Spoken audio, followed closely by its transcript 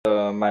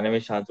My name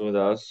is Shantanu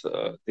Das.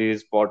 This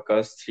is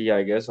podcast 3,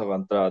 I guess, of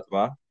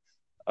Antaratma.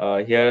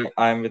 Here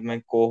I am with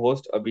my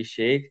co-host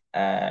Abhishek,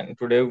 and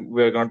today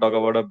we're going to talk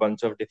about a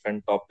bunch of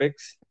different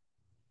topics.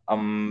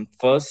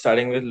 First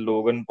starting with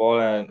Logan Paul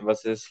and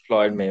versus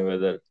Floyd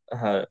Mayweather.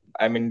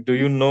 Do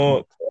you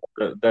know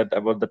that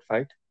about that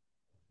fight?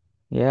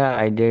 Yeah,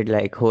 I did.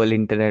 Like, whole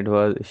internet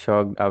was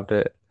shocked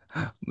after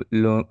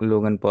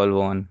Logan Paul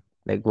won.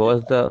 Like,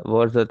 what's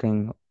the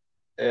thing?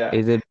 Yeah.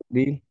 Is it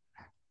real?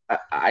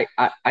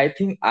 I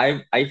think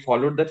I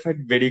followed that fight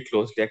very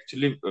closely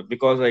actually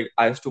because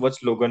I used to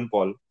watch Logan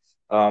Paul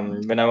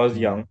when I was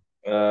Yeah.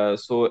 young.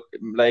 So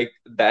like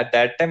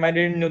that time I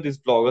didn't know these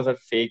bloggers are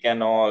fake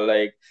and all,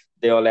 like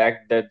they all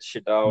act that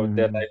shit out.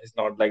 Their Hmm. life is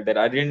not like that.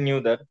 I didn't knew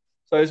that.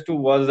 So I used to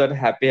watch that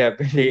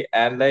happily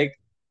and like,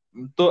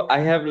 so I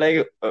have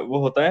like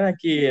वो होता है ना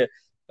कि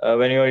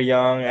when you are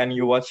young and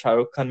you watch Shah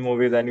Rukh Khan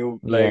movies and you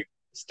Yeah, like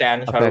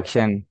stand Shah Rukh Khan.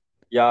 affection.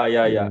 Yeah.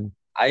 Yeah.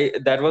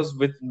 That was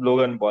with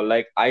Logan Paul.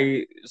 Like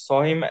I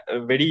saw him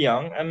very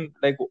young, and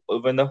like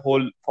when the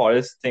whole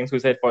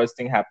suicide forest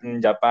thing happened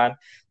in Japan,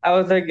 I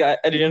was like, I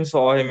didn't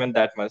saw him in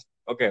that much.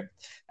 Okay,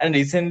 and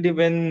recently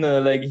when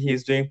like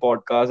he's doing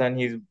podcast and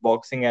he's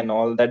boxing and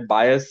all, that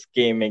bias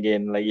came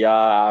again. Like,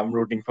 yeah, I'm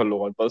rooting for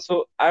Logan Paul.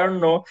 So I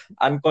don't know.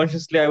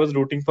 Unconsciously, I was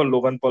rooting for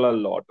Logan Paul a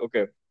lot.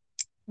 Okay,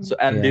 so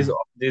and Yeah.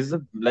 this is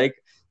a, like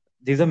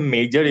this is a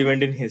major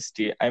event in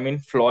history. I mean,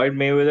 Floyd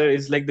Mayweather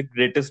is like the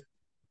greatest.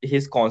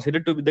 He's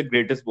considered to be the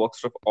greatest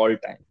boxer of all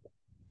time.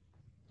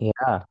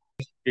 Yeah.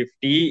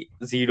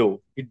 50-0.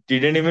 He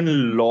didn't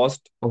even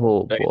lost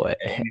Oh like boy.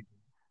 anything.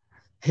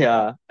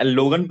 Yeah, and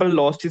Logan Paul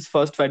lost his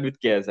first fight with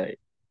KSI.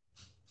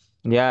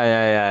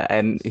 Yeah.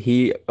 And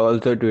he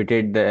also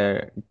tweeted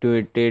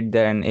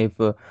then if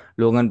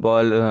Logan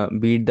Paul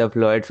beat the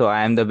Floyd, so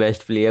I am the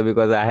best player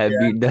because I have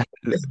beat the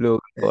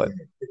Logan Paul.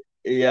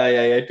 Yeah.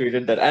 I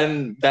tweeted that,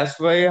 and that's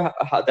why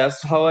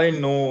that's how I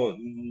know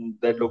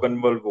that Logan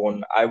Paul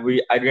won. I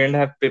didn't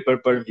have paper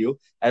per view,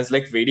 and it's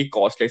like very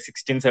cost, like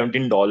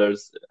 16-17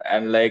 dollars,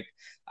 and like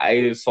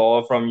I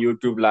saw from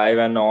YouTube live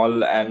and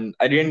all, and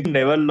I didn't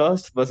never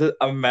lost versus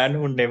a man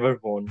who never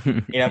won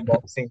in a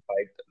boxing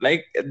fight.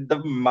 Like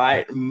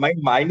my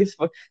mind is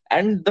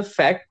and the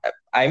fact,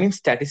 I mean,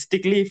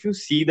 statistically, if you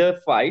see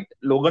the fight,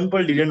 Logan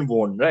Paul didn't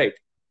won, right?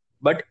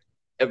 But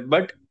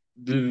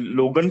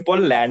Logan Paul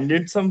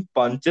landed some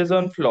punches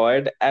on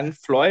Floyd, and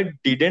Floyd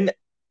didn't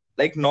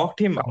like knocked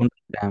him out.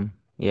 Damn.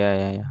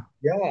 Yeah.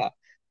 Yeah,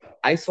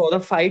 I saw the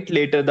fight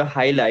later, the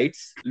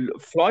highlights.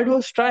 Floyd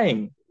was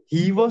trying.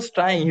 He was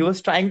trying. He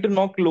was trying to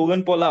knock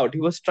Logan Paul out. He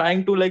was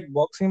trying to like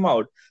box him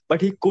out, but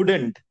he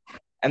couldn't.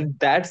 And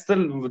that's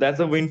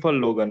the win for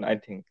Logan, I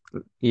think.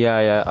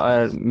 Yeah.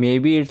 Or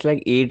maybe it's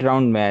like 8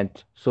 round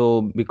match.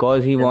 So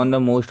because he won the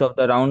most of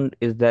the round,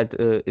 is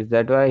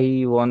that why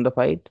he won the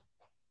fight?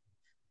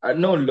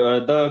 No,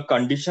 the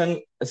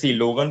condition. See,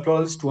 Logan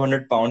Paul is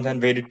 200 pounds and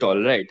very tall,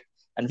 right?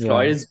 And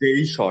Floyd Yeah. is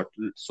very short.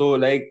 So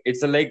like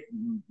it's a like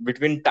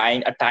between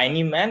a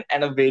tiny man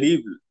and a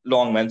very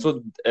long man.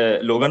 So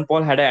Logan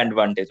Paul had an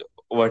advantage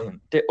over him.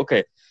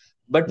 Okay,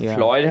 but Yeah.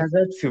 Floyd has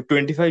had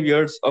 25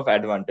 years of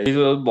advantage. He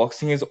was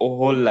boxing his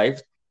whole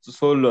life.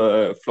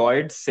 So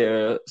Floyd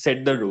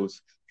set the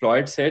rules.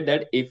 Floyd said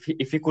that if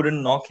he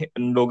couldn't knock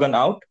Logan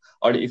out,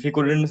 or if he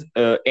couldn't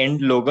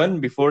end Logan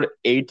before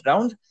 8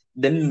 rounds,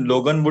 then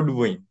Logan would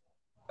win.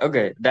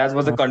 Okay, that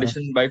was a Okay.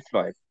 condition by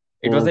Floyd.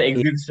 It was an Okay.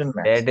 exhibition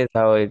match. That is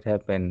how it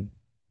happened.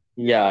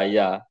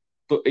 Yeah.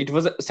 So it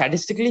was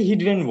statistically he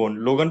didn't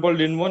win. Logan Paul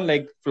didn't win.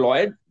 Like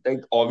Floyd, like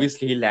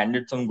obviously he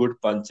landed some good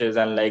punches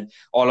and like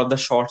all of the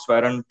shots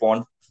were on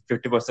point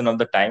 50% of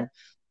the time.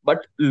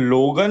 But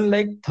Logan,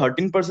 like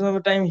 13% of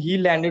the time, he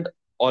landed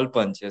all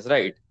punches,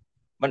 right?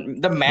 But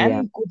the Yeah.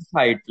 man could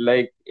fight.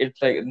 Like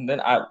it's like, and then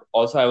I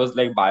was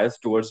like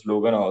biased towards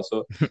Logan also,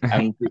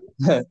 and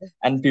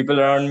and people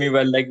around me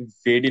were like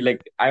very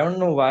like, I don't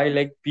know why,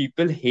 like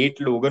people hate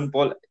Logan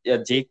Paul.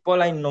 Yeah, Jake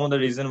Paul, I know the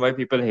reason why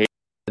people hate.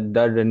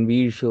 The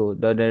Ranveer show,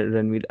 the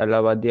Ranveer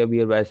Allahabadiya Beer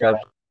Yeah,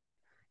 Biceps,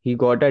 he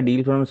got a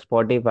deal from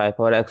Spotify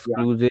for yeah,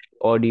 exclusive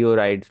audio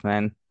rights,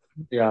 man.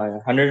 yeah.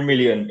 100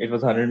 million. It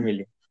was 100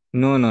 million.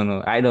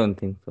 No. I don't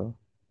think so.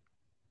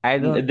 I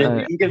They don't.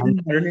 didn't give him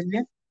 100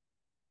 million.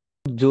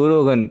 Joe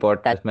Rogan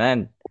podcast,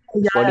 man.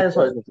 Yeah,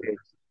 Spotify.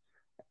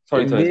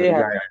 sorry. They Yeah,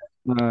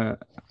 have, uh,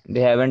 they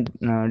haven't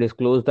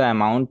disclosed the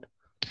amount,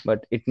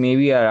 but it may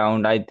be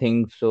around, I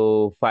think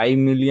so, 5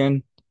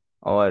 million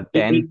or it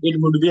 10.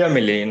 would be a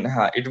million.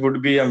 It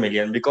would be a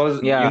million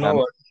because you Yeah. know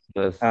what?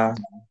 Yes. Uh,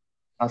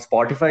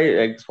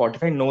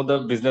 Spotify know the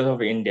business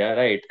of India,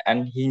 right?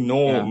 And he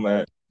know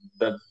Yeah.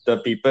 the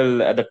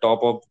people at the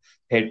top of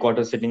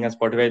headquarters sitting at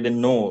Spotify. They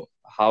know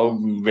how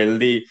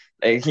wealthy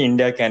like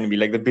India can be.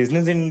 Like the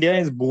business in India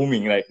is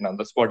booming right now.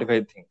 The Spotify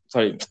thing.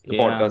 Sorry, the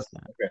Yeah. podcast.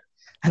 Okay,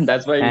 and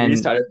that's why we And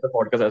started the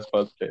podcast as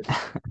first place.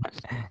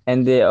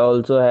 and they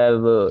also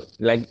have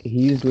like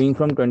he's doing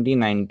from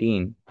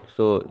 2019,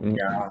 so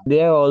Yeah. they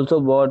have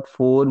also bought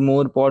four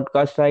more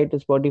podcast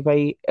sites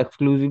Spotify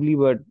exclusively,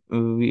 but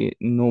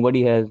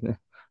nobody has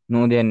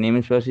know their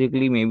names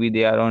specifically. Maybe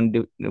they are on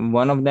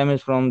one of them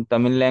is from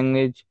Tamil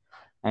language,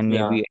 and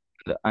Yeah. maybe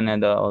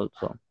another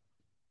also.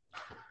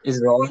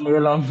 Is Rowan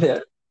Well on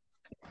there?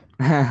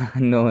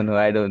 No, no,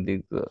 I don't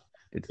think so.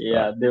 It's not.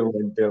 Yeah, they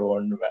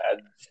won't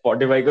man.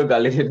 Spotify को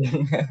गाली दे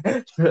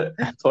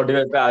देंगे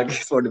Spotify पे आके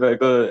Spotify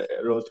को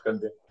roast कर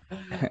दे.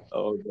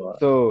 Oh god.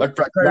 So, But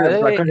by the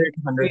way, Prakhar hit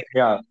 100.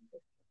 Yeah.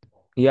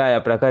 yeah, yeah,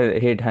 Prakhar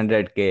hit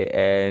 100K,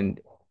 and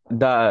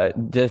the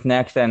just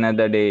next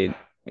another day,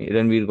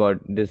 Ranveer got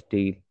this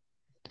deal.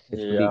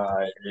 It's pretty.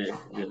 Yeah,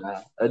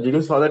 yeah. Did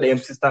you saw that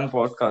MC Stan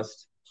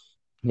podcast?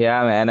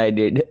 Yeah, man, I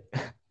did.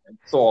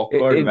 It's so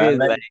awkward, It man. is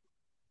Like, like,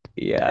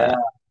 yeah,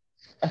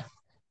 yeah,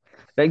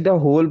 like the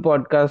whole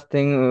podcast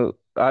thing.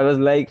 I was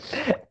like,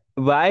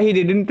 why he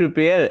didn't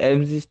prepare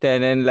MC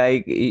Stan, and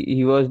like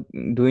he was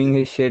doing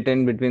his shit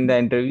in between the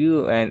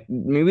interview, and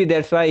maybe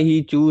that's why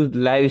he chose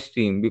live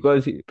stream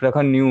because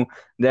Prakhar knew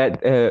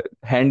that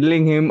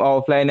handling him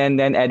offline and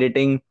then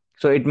editing,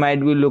 so it might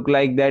be look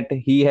like that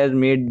he has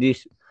made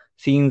these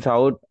scenes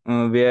out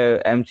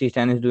where MC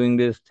Stan is doing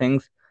these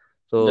things.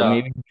 So yeah,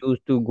 maybe he choose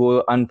to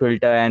go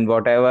unfilter and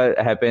whatever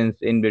happens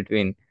in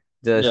between,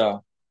 just yeah.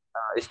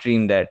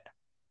 stream that.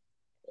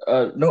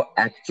 No,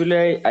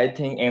 actually, I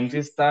think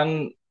MC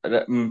Stan,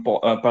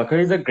 Prakhar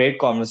is a great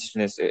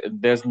conversationist.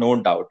 There's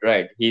no doubt,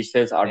 right? He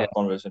says art Yeah, of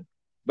conversation.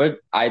 But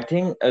I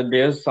think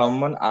there's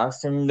someone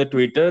asked him in the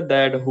Twitter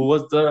that who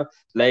was the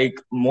like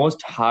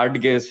most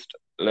hard guest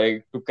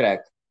like to crack.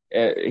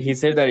 He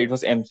said that it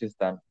was MC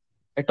Stan.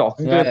 Like,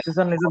 talking to yeah, MC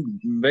Stan is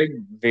a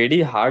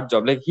very hard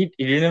job. Like he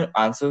didn't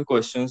answer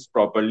questions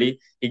properly.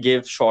 He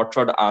gave short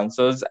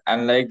answers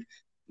and like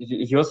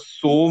he was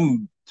so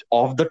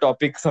off the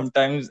topic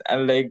sometimes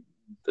and like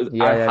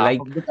yeah, yeah. half Like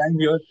of the time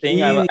he was saying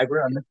he I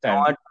couldn't understand.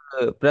 not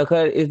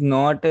Prakhar is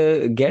not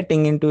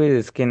getting into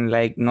his skin,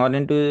 like not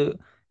into,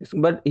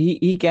 but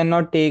he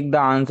cannot take the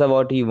answer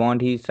what he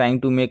want. He's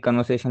trying to make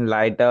conversation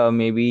lighter,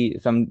 maybe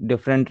some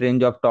different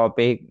range of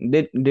topic.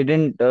 They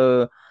didn't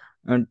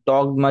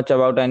talk much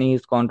about any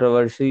his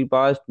controversy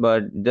past,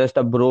 but just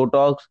a bro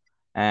talks.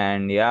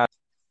 And yeah,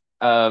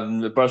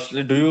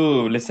 Personally, do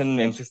you listen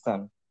MC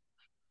Stan?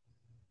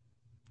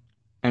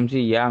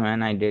 MC, yeah,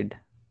 man, I did.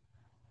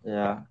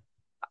 Yeah,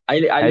 I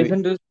Have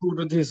listen to 2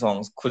 to 3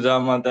 songs,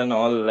 Khujamat and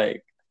all.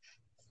 Like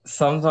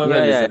some songs I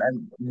yeah, yeah, listen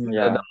and the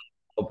yeah,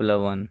 popular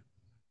one.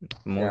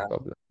 yeah, Most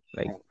popular.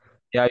 Like,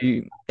 yeah,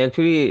 you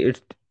actually,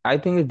 it's, I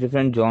think it's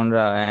different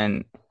genre,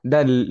 and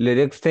the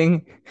lyrics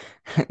thing,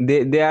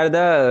 they are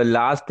the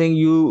last thing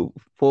you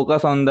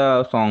focus on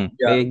the song.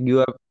 yeah, Like you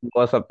have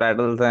got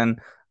subtitles and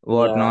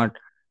yeah, whatnot,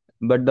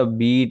 but the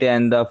beat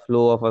and the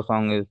flow of a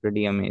song is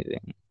pretty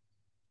amazing.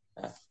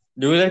 yeah.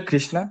 Do you like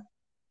Krishna?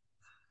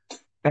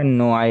 And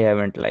no, I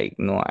haven't. Like,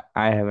 no,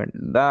 I haven't.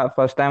 The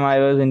first time I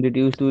was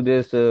introduced to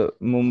this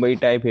Mumbai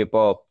type hip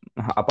hop,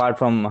 apart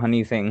from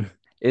Honey Singh,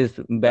 is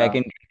back Yeah,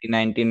 in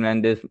 2019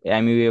 when this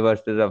MEA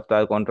versus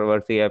Avatar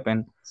controversy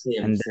happened,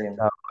 same, and that's same.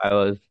 how I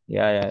was.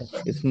 Yeah, yeah.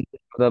 It's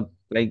the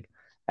like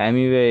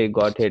MEA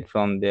got hit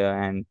from there,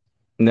 and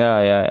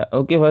yeah, yeah, yeah.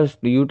 Okay, first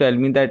you tell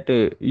me that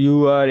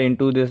you are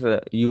into this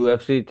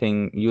UFC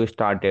thing you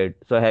started.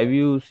 So have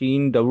you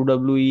seen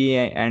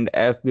WWE and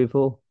F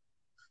before?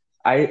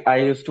 I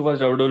used to watch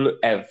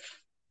WWF.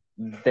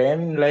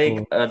 Then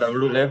like Oh.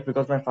 WWF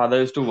because my father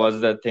used to watch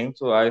that thing,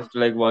 so I used to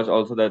like watch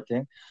also that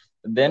thing.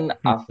 Then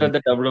after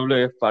the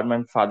WWF part,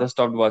 my father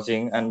stopped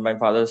watching, and my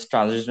father's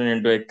transitioned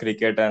into a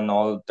cricket and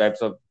all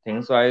types of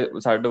things. So I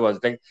started to watch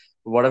like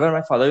whatever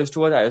my father used to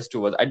watch, I used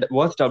to watch.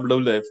 Watched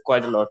WWF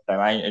quite a lot of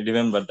time. I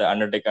remember the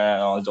Undertaker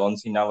and all. John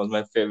Cena was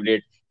my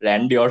favorite.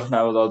 Randy Orton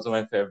was also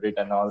my favorite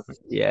and all.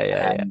 Yeah,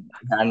 yeah, yeah.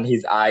 And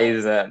his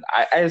eyes, and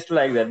I used to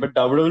like that. But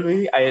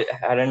WWE, I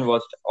hadn't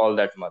watched all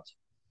that much.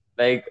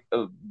 Like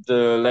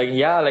the like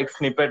yeah, like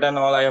snippet and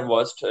all I have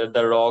watched.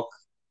 The Rock.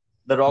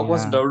 The Rock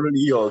was Yeah.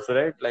 WWE also,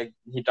 right? Like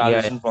he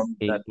Yeah, transitioned from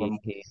that one.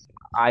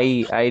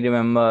 I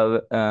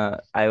remember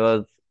I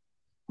was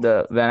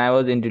the when I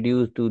was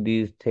introduced to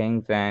these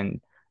things,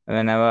 and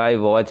whenever I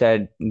watch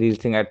at these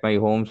things at my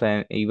homes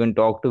and even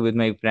talk to with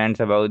my friends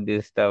about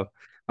this stuff,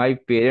 my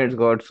parents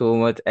got so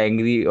much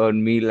angry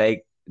on me.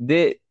 Like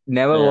they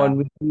never Yeah, want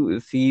me to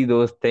see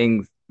those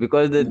things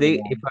because they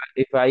yeah,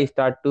 if I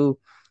start to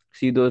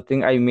see those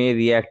things, I may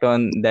react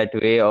on that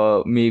way,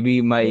 or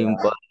maybe my yeah.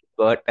 impulse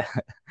got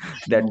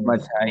that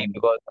much high Mm-hmm.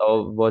 because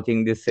of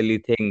watching these silly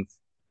things.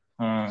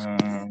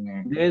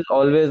 Mm-hmm. There's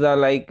always a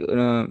like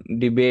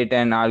debate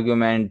and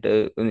argument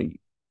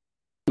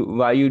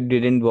why you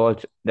didn't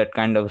watch that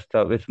kind of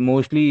stuff. It's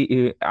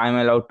mostly I'm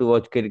allowed to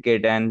watch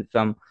cricket and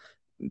some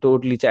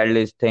totally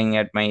childish thing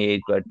at my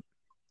age, but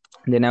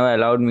they never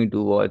allowed me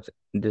to watch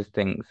this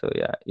thing. So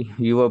yeah,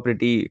 you were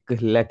pretty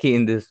lucky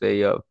in this way.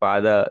 Your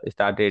father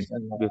started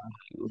before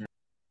you.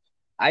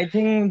 I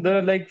think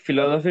the like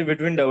philosophy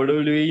between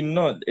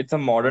WWE, it's a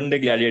modern day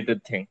gladiator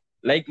thing.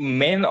 Like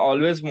men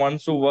always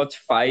wants to watch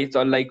fights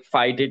or like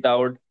fight it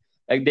out.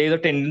 Like there's a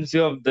tendency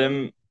of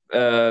them,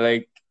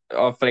 like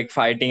of like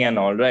fighting and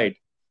all, right?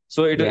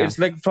 So Yeah. it's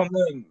like from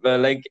the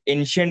like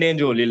ancient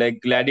age only,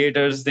 like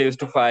gladiators they used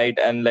to fight,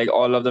 and like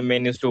all of the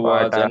men used to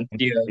watch Sparta, and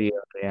tear.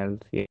 else.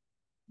 Yeah.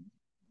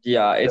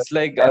 Yeah, Like, it's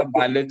like a every,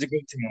 biological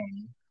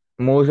thing.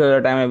 most of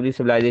the time, every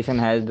civilization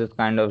has this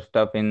kind of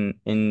stuff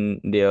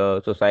in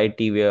their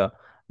society where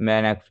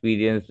men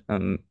experience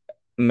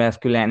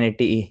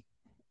masculinity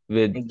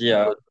with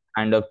Yeah, those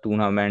kind of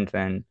tournaments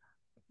and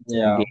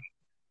yeah. games.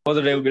 Was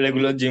a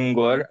regular gym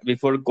goer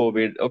before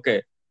COVID.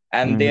 Okay,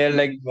 and Mhm. there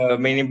like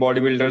many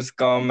bodybuilders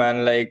come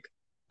and like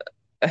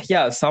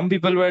yeah, some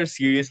people were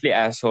seriously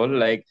asshole.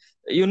 Like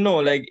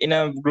like in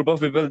a group of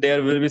people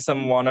there will be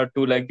some one or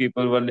two like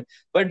people were,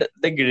 but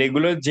the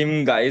regular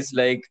gym guys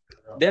like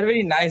they're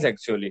very nice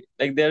actually.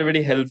 Like they're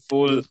very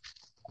helpful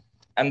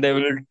and they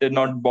will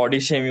not body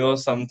shame you or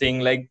something.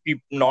 Like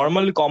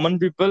normal common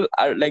people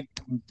are like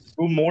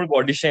do more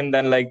body shame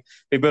than like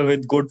people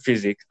with good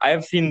physique. I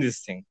have seen this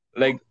thing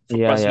like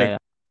Yeah, yeah, personally. yeah.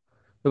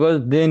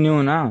 Because they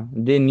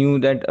knew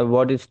that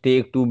what it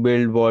take to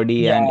build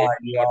body, Yeah, and it's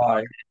not yeah.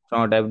 hard. It's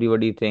not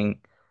everybody thing.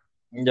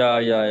 Yeah,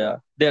 yeah,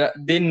 yeah.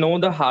 They know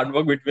the hard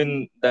work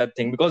between that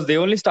thing because they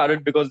only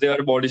started because they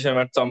were body shame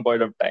at some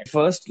point of time.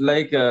 First,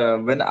 like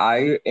when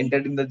I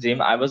entered in the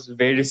gym, I was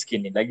very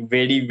skinny, like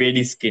very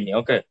very skinny.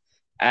 Okay,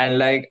 and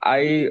like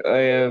I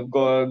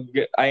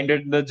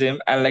entered the gym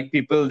and like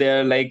people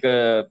there like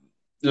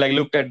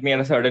looked at me in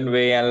a certain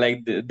way and like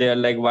they're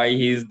like why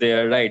he's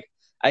there, right?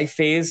 I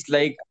faced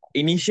like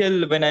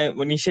initially when I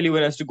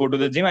used to go to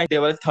the gym, they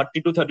were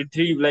 30 to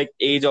 33 like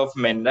age of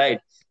men, right?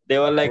 They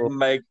were like Oh,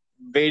 my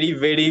very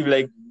very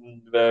like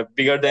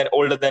bigger than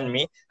older than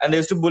me and they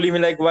used to bully me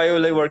like why you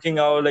like working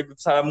out like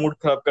सारा mood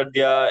खराब कर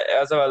दिया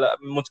ऐसा वाला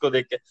मुझको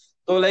देख के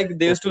so like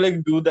they used to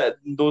like do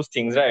those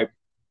things, right?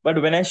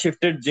 But when I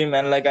shifted gym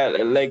and like I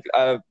like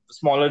a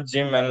smaller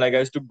gym and like I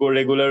used to go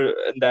regular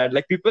in that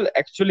like people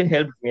actually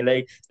helped me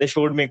like they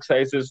showed me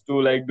exercises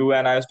to like do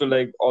and I used to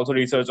like also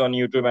research on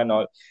YouTube and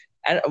all.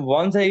 And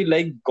once I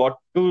like got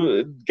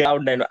to get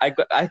out then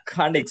I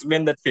can't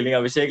explain that feeling,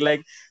 Abhishek.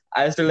 Like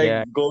I used to like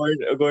yeah, go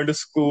into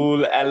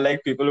school and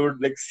like people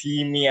would like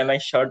see me and my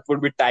shirt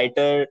would be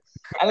tighter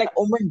and like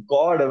oh my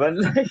god when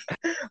like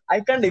I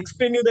can't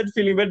explain you that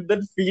feeling but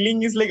that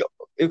feeling is like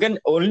you can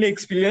only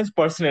experience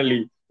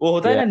personally. वो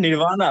होता है yeah, ना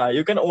nirvana,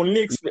 you can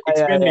only yeah,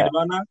 experience yeah,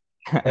 nirvana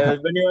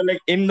when you are like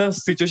in the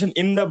situation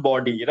in the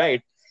body,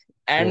 right?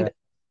 yeah, And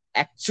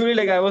actually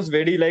like I was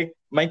very like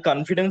my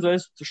confidence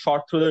was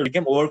shot through the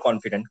became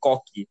overconfident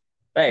cocky,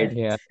 right?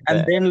 yeah.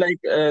 And That, then like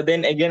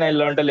then again I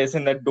learned a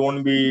lesson that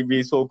don't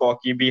be so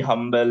cocky, be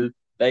humble.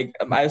 Like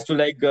I used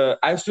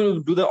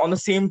to do the on the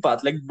same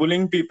path like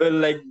bullying people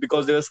like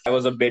because they were I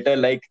was a better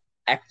like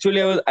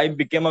actually I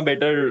became a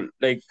better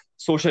like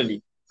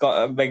socially.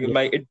 Like yeah,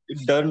 it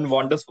done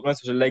wonders for my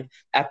social like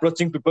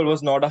approaching people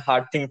was not a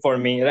hard thing for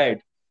me, right?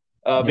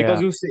 Because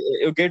yeah, you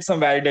get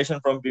some validation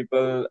from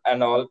people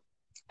and all.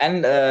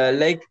 And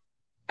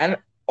and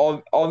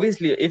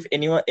obviously if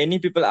any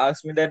people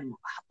ask me that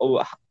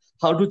oh,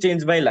 how to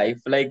change my life,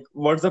 like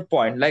what's the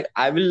point, like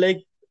I will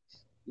like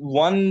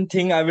one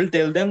thing I will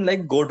tell them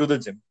like go to the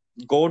gym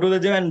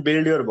and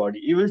build your body,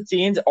 you will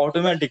change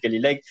automatically,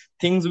 like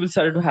things will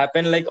start to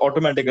happen like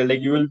automatically,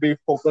 like you will be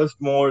focused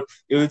more,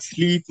 you will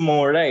sleep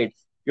more, right?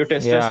 Your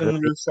yeah.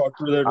 testosterone will shot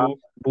through the A roof.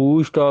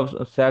 boost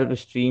of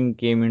self-esteem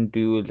came into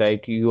you,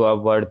 like you are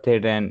worth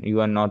it and you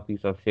are not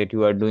piece of shit.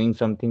 You are doing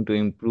something to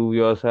improve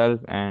yourself,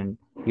 and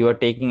you are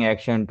taking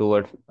action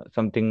towards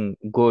something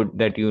good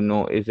that you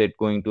know is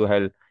going to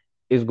Yeah,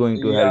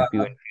 help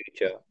you in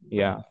future.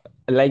 Yeah.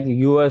 Like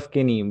you are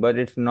skinny, but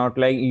it's not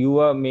like you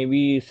are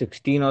maybe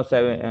 16 or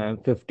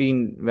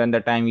 15 when the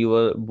time you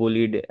were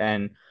bullied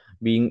and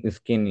being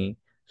skinny.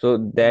 So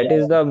that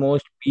is yeah, the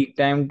most peak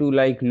time to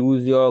like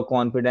lose your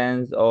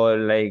confidence, or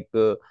like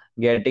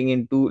getting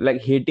into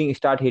like hating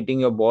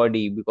your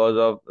body because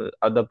of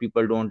other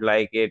people don't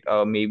like it,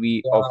 or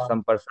maybe of yeah.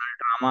 some personal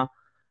drama.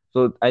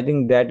 So I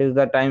think that is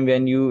the time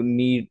when you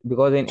need,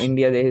 because in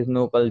India there is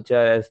no culture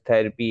as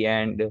therapy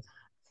and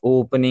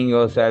opening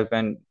yourself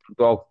and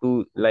talk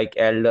to like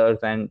elders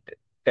and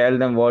tell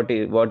them what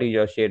is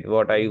your shit,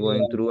 what are you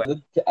going Yeah, through.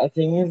 the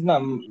thing is,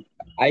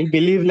 I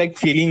believe like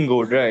feeling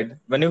good, right?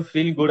 When you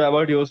feel good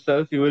about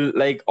yourself, you will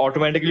like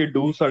automatically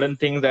do certain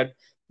things that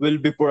will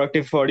be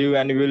productive for you,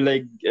 and you will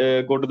like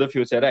go to the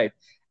future, right?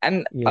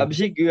 And Yeah,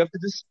 Abhishek, you have to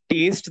just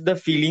taste the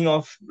feeling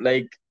of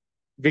like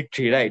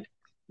victory, right?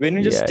 When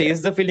you just yeah, yeah.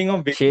 taste the feeling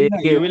of victory, शेर na,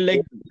 के you will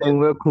like मुंह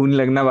में खून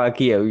लगना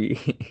बाकी है अभी.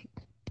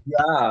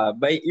 yeah,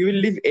 but you will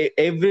leave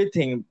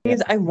everything. Thing Yeah,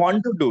 is, I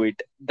want to do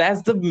it.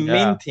 That's the yeah.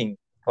 main thing.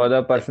 For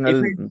the If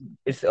personal, I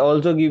it's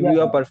also give yeah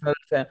you a personal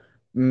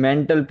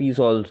mental peace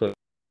also.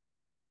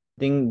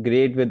 Think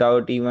great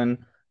without even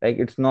like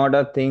it's not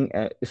a thing.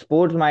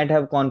 Sports might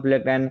have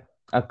conflict and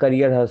a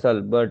career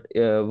hustle, but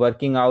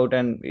working out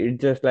and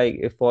it's just like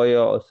for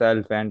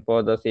yourself and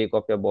for the sake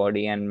of your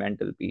body and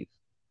mental peace.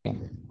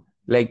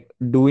 Like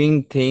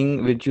doing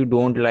thing which you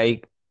don't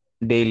like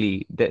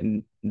daily,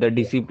 the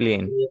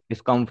discipline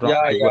is come from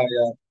yeah like yeah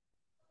yeah.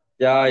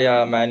 Yeah,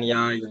 yeah, man.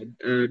 Yeah, yeah.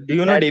 Do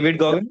you know that David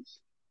Goggins?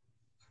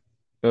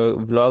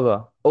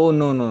 Vlogger. Oh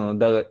no, no, no.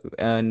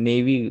 The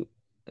Navy,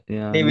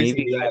 Navy SEAL,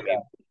 Navy yeah, guy, yeah,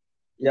 maybe.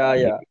 yeah,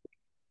 yeah. Navy.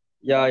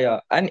 Yeah, yeah.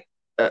 And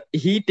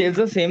he tells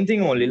the same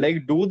thing only.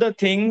 Like, do the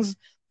things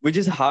which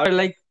is hard,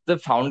 like the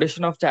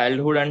foundation of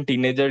childhood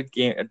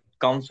and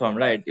comes from,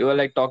 right? You were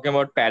like talking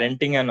about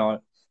parenting and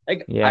all.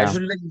 Like, I Yeah.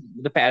 should like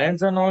the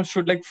parents and all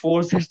should like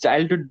force their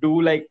child to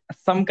do like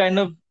some kind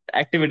of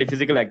activity,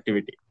 physical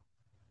activity.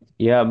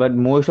 Yeah, but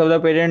most of the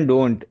parents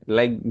don't.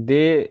 Like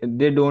they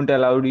don't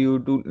allow you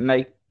to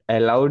like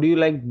allowed you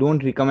like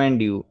don't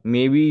recommend you.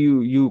 Maybe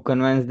you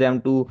convince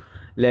them to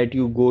let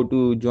you go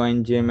to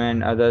join gym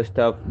and other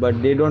stuff,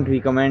 but they don't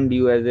recommend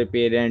you as a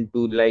parent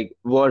to like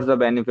what's the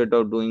benefit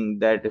of doing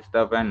that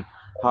stuff and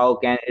how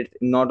can it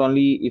not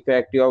only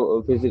affect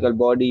your physical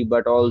body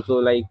but also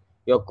like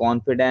your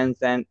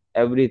confidence and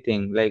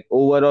everything. Like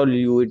overall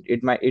you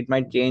it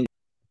might change.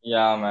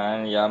 Yeah,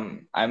 man. Yeah,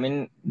 I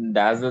mean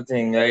that's the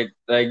thing, right?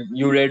 Like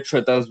you read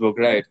Shweta's book,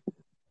 right?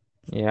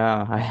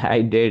 Yeah,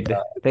 I did.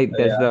 Like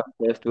that's Yeah. the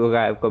first book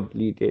I have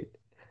completed.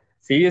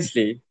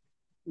 Seriously,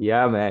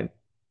 Yeah, man.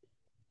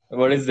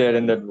 what is there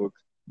in that book?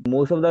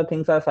 Most of the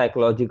things are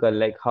psychological,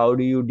 like how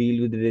do you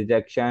deal with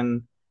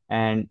rejection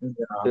and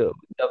Yeah.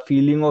 the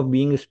feeling of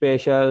being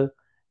special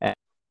and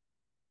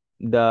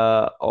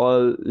the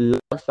all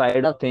love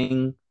side of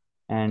thing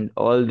and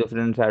all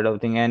different side of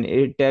thing, and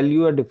it tell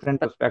you a different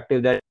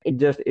perspective that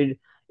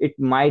it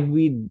might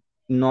be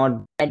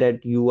not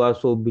that you are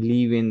so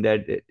believe in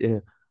that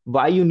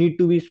why you need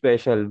to be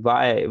special,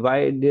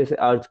 why this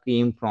art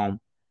came from,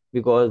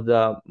 because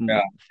the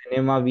Yeah.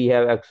 cinema we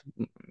have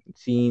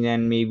seen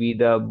and maybe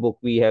the book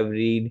we have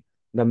read,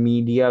 the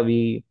media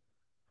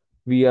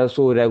we are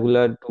so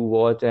regular to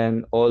watch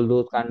and all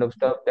those kind of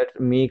stuff that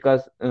make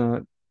us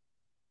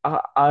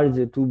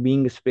urge to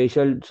being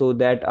special so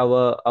that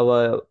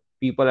our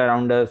people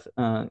around us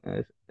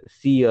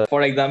see us.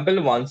 For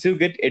example, once you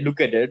get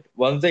educated,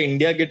 once the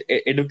India get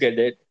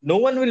educated, no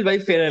one will buy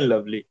Fair and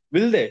Lovely,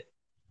 will they?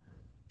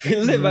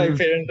 Will they buy Mm.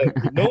 Fair and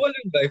Lovely? No one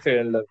will buy Fair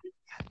and Lovely.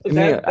 So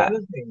No, that's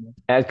the thing.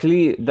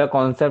 actually, the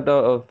concept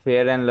of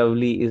fair and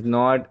lovely is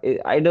not,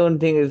 I don't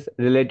think is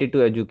related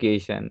to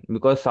education,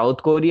 because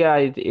South Korea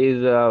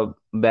is a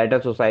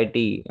better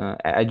society,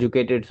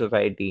 educated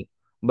society,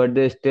 but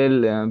they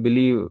still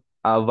believe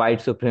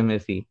white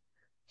supremacy.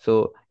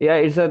 So yeah,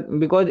 it's a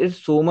because it's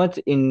so much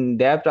in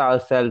depth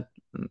ourselves,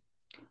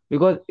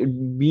 because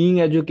being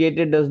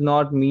educated does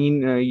not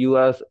mean you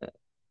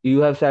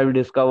have self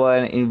discover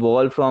and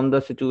evolved from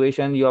the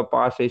situation, your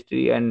past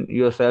history and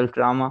your self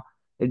trauma.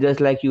 It's just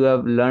like you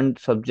have learned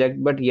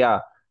subject, but yeah,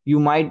 you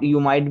might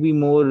be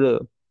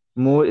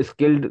more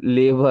skilled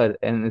labor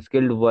and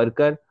skilled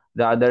worker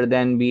rather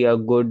than be a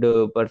good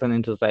person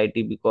in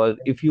society, because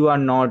if you are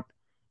not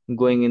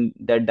going in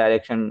that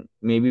direction,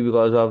 maybe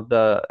because of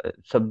the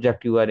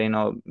subject you are in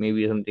or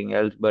maybe something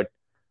else, but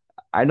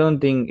I don't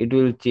think it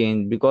will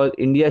change because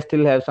India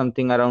still have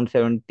something around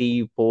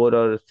 74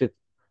 or 6,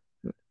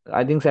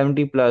 I think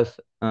 70 plus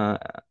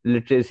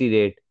literacy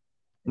rate,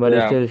 but it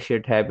Yeah. still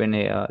shit happen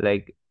here.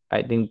 Like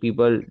I think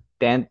people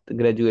 10th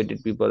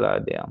graduated people are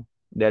there.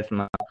 That's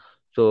my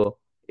so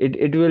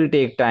it will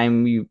take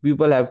time.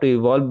 People have to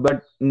evolve,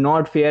 but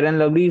not fair and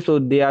lovely. So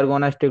they are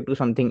gonna stick to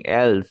something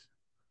else.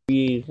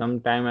 Maybe some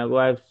time ago,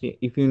 I've seen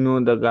if you know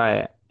the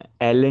guy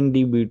Alan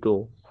D.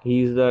 Bito.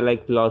 He's the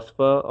like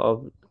philosopher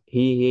of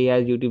he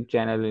has YouTube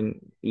channel in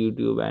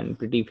YouTube and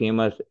pretty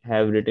famous.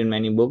 Have written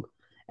many books,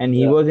 and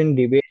he Yeah. was in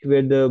debate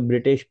with the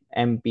British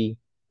MP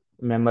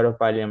member of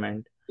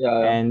parliament, Yeah.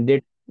 and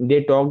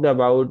they talked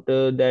about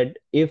that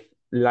if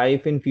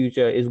life in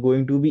future is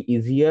going to be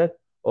easier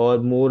or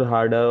more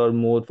harder or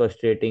more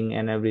frustrating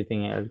and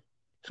everything else.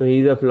 So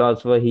he's a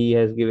philosopher, he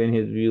has given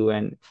his view,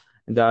 and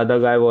the other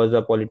guy was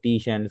a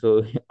politician,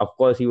 so of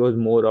course he was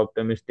more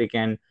optimistic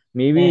and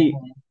maybe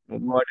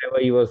Mhm. whatever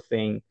he was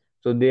saying.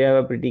 So they have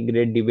a pretty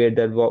great debate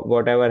that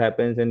whatever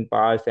happens in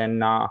past and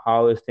now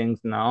how is things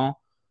now.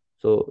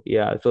 So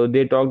yeah, so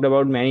they talked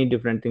about many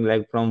different things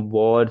like from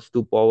wars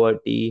to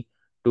poverty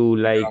to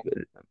Yeah. like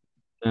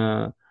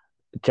uh,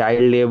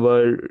 child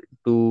labor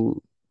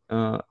to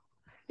uh,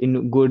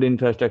 in good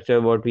infrastructure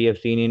what we have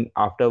seen in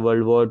after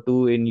World War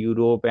II in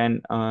Europe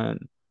and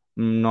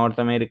North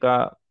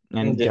America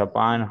and Yeah.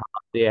 Japan,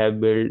 how they have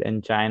built,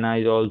 and China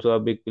is also a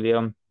big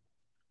player.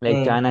 Like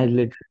Mhm. China has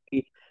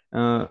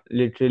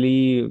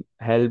literally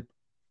helped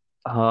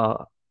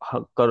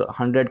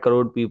 100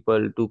 crore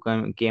people to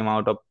come came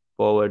out of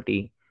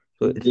poverty.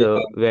 So it's Yeah.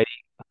 a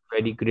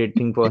very great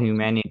thing for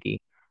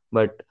humanity.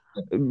 But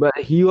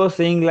he was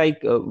saying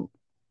like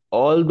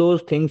all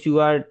those things you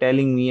are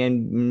telling me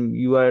and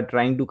you are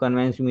trying to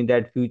convince me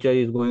that future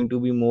is going to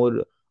be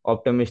more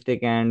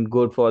optimistic and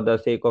good for the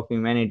sake of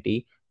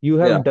humanity. You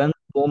Yeah. have done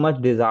so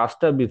much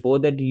disaster before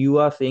that you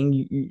are saying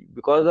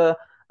because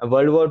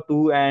World War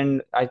II,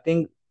 and I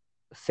think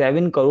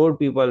 7 crore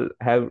people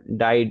have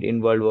died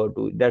in World War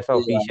II. That's the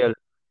Yeah.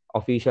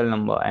 official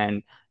number,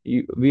 and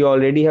we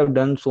already have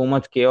done so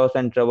much chaos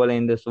and trouble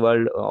in this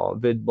world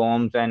with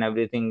bombs and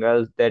everything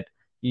else that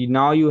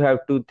now you have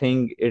to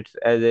think it's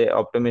as a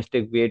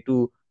optimistic way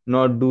to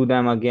not do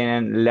them again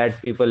and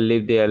let people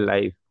live their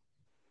life.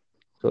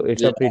 So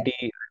it's a Yeah,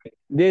 pretty,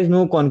 there's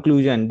no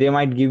conclusion. They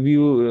might give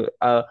you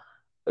a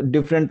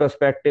different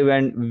perspective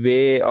and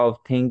way of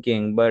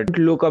thinking, but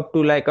look up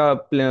to like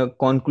a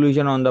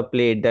conclusion on the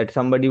plate that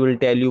somebody will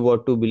tell you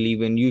what to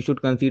believe in. You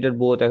should consider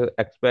both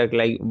aspect,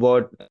 like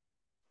what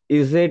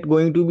is it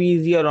going to be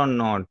easier or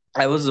not.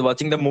 I was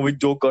watching the movie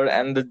Joker,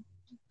 and the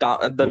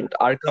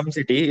Arkham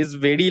City is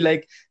very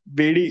like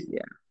very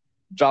Yeah,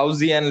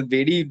 drowsy and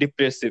very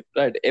depressive,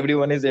 right?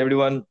 Everyone is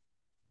everyone,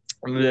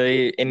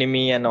 very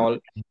enemy and all.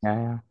 yeah,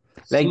 yeah.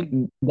 So Like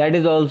that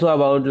is also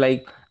about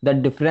like the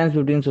difference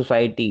between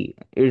society.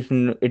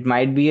 It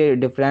might be a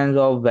difference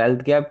of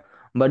wealth gap,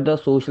 but the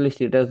social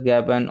status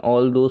gap and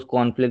all those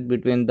conflict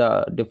between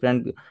the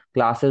different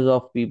classes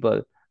of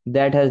people,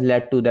 that has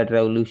led to that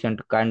revolution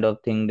kind of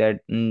thing,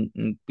 that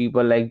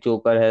people like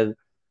Joker has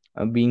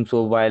being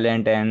so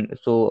violent and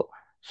so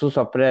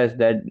suppressed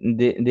that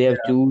they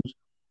have yeah, choose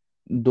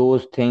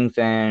those things,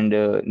 and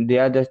they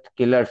are just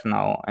killers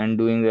now and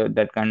doing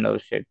that kind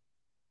of shit.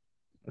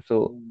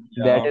 So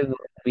that yeah, is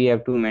what we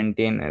have to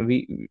maintain.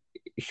 We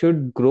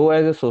should grow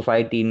as a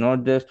society,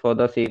 not just for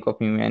the sake of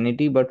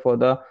humanity, but for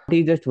the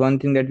is just one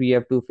thing that we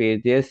have to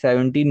face. There's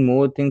 17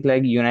 more things,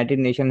 like United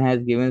Nation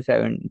has given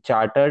seven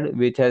chartered,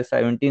 which has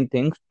 17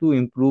 things to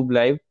improve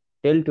life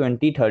till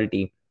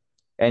 2030.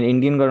 And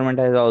Indian government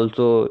has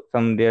also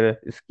some their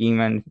scheme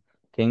and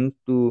things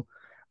to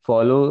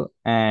follow.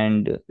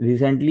 And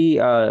recently,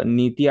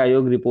 Niti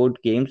Ayog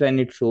report came and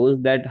it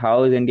shows that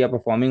how is India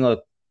performing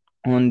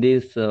on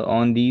these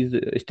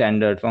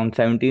standards, on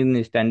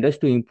 17 standards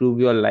to improve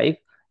your life.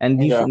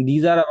 And yeah,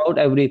 these are about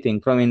everything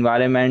from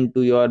environment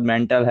to your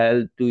mental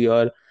health to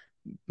your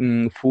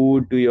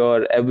food to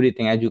your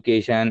everything,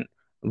 education,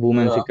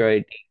 women yeah,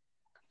 security.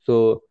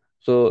 So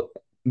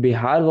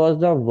Bihar was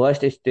the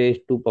worst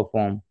state to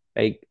perform.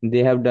 Like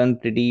they have done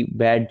pretty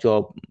bad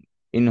job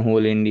in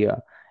whole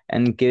India,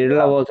 and Kerala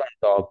yeah. was on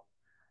top.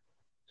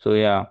 So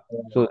yeah,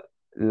 so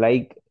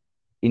like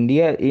in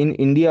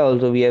India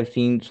also we have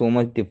seen so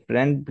much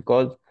different,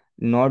 because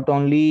not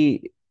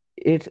only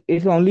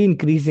it's only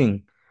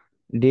increasing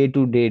day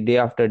to day, day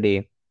after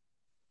day.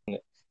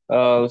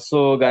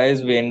 So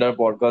guys, we end our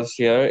podcast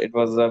here. It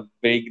was a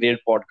very great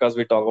podcast.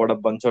 We talked about a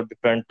bunch of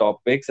different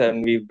topics,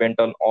 and we went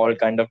on all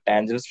kind of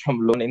tangents. From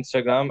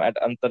Instagram at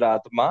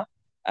Antaratma,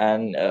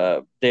 and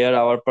there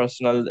our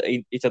personal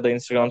each other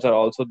Instagrams are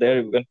also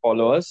there. You can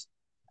follow us,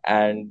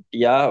 and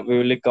yeah, we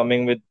will be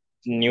coming with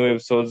new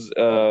episodes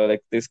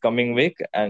like this coming week. And